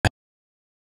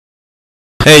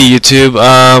Hey YouTube,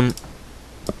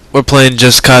 we're playing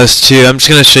Just Cause 2. I'm just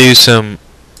gonna show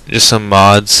you some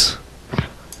mods,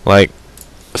 like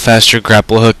faster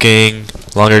grapple hooking,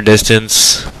 longer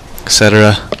distance,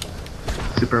 etc.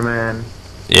 Superman.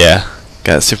 Yeah,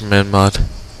 got a Superman mod.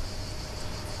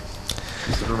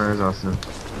 Superman is awesome.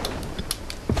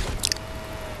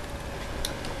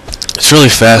 It's really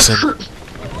fast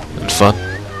and fun.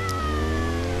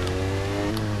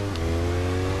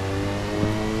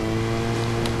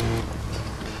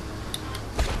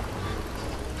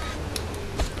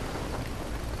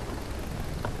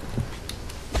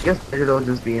 I guess Digital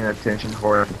just being an attention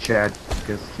whore at the chat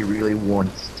because he really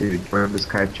wants to join the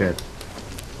Skype chat.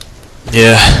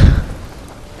 Yeah.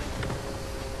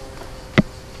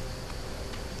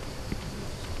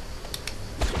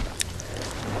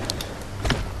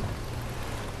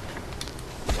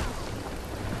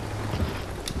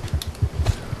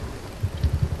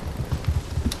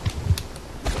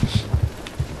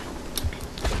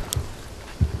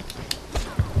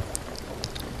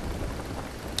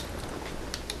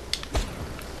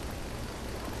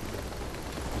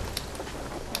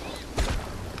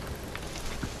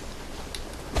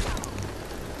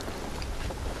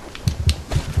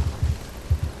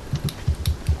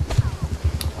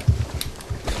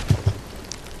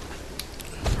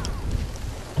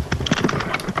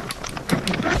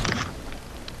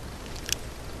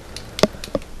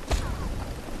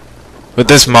 With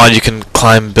this mod, you can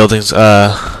climb buildings.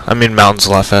 Mountains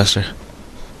a lot faster.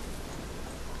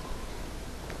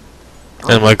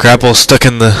 And my grapple's stuck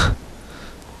in the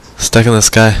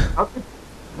sky.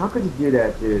 How could you do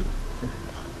that, dude?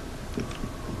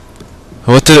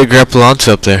 What did it grapple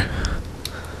onto up there?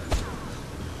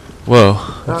 Whoa.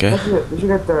 Okay. We should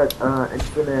get that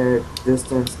infinite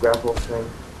distance grapple thing.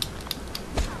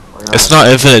 It's not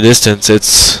infinite distance.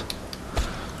 It's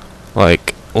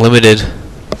like limited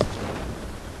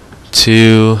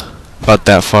to about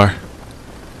that far.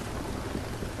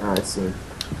 I see.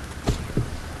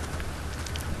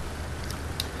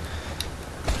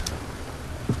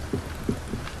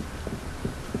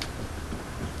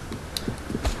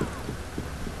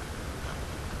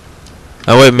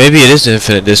 Oh wait, maybe it is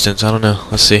infinite distance. I don't know.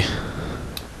 Let's see.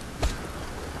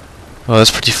 Oh,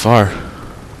 that's pretty far.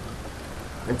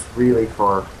 It's really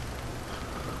far.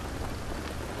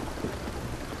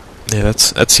 Yeah,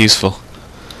 that's useful.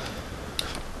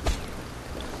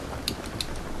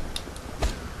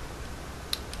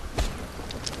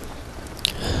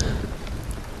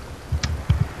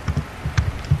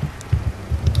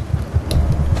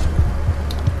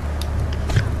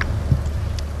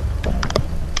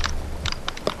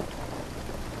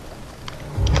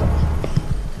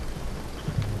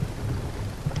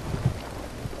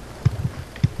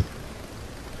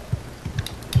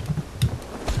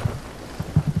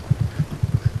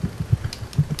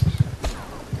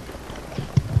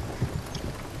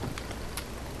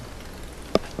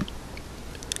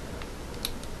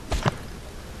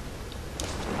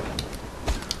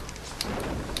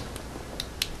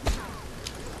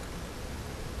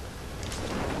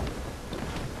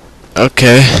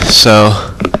 Okay,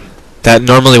 so that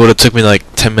normally would have took me like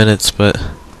 10 minutes, but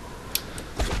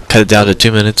cut it down to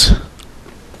 2 minutes.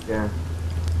 Yeah.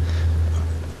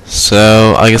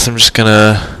 So I guess I'm just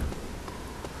gonna.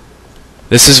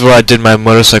 This is where I did my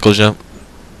motorcycle jump.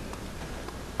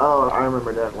 Oh, I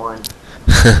remember that one.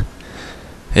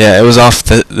 Yeah, it was off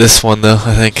this one though,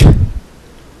 I think.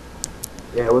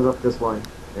 Yeah, it was up this one.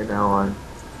 They're now on.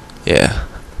 Yeah.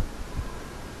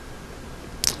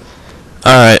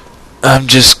 Alright, I'm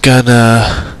just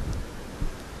gonna.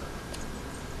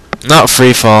 Not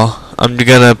free fall. I'm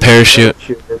gonna parachute.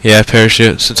 Yeah,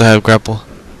 parachute since I have grapple.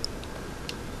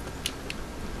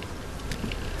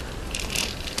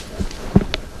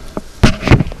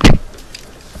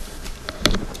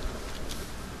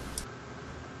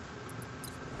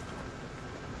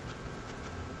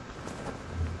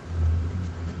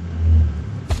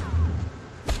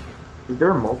 Is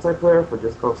there a multiplayer for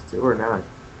Just Cause 2 or not?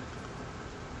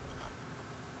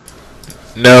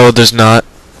 No, there's not.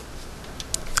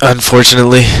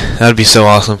 Unfortunately, that'd be so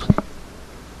awesome.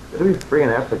 It'd be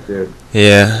freaking epic, dude.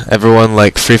 Yeah, everyone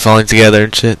like free falling together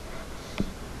and shit.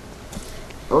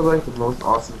 That was like the most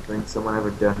awesome thing someone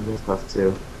ever done in Just Cause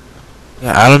 2.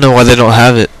 Yeah, I don't know why they don't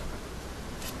have it.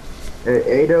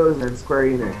 Eidos and Square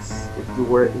Enix,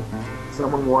 if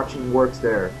someone watching works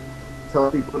there, tell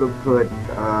people to put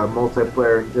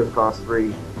multiplayer in Just Cause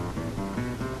 3.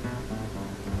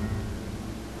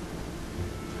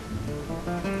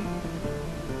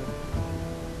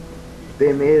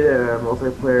 They made a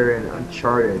multiplayer in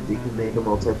Uncharted. You can make a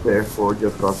multiplayer for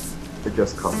Just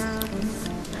Cause.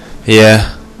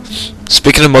 Yeah.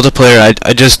 Speaking of multiplayer,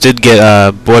 I just did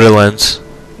get Borderlands.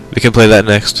 We can play that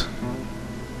next.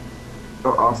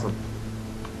 Oh, awesome.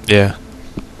 Yeah.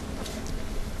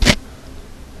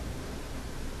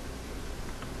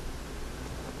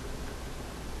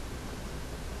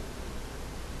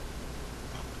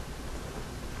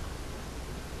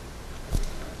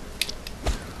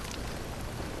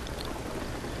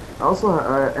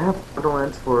 I have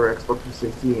Borderlands for Xbox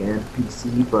 360 and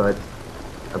PC, but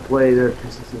I play the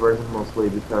 360 version mostly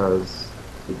because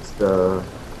it's the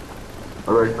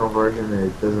original version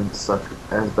and it doesn't suck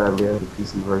as badly as the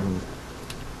PC version.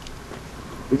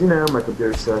 Because you know, my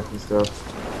computer sucks and stuff.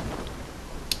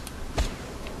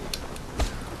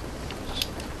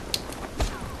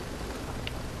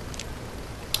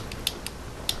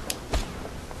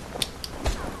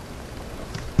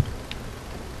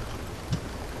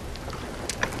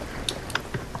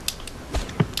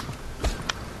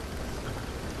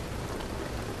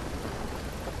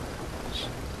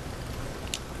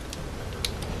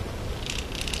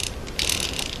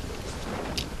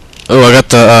 Oh, I got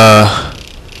the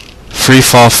free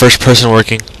fall first person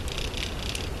working.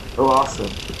 Oh, awesome.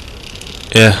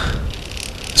 Yeah.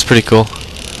 It's pretty cool.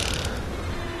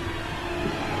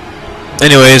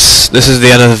 Anyways, this is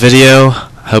the end of the video.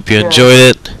 Hope you enjoyed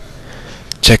it.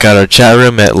 Check out our chat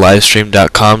room at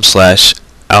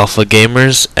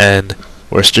livestream.com/alphagamers, and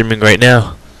we're streaming right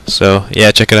now. So,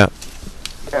 yeah, check it out.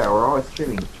 Yeah, we're always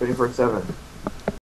streaming 24/7.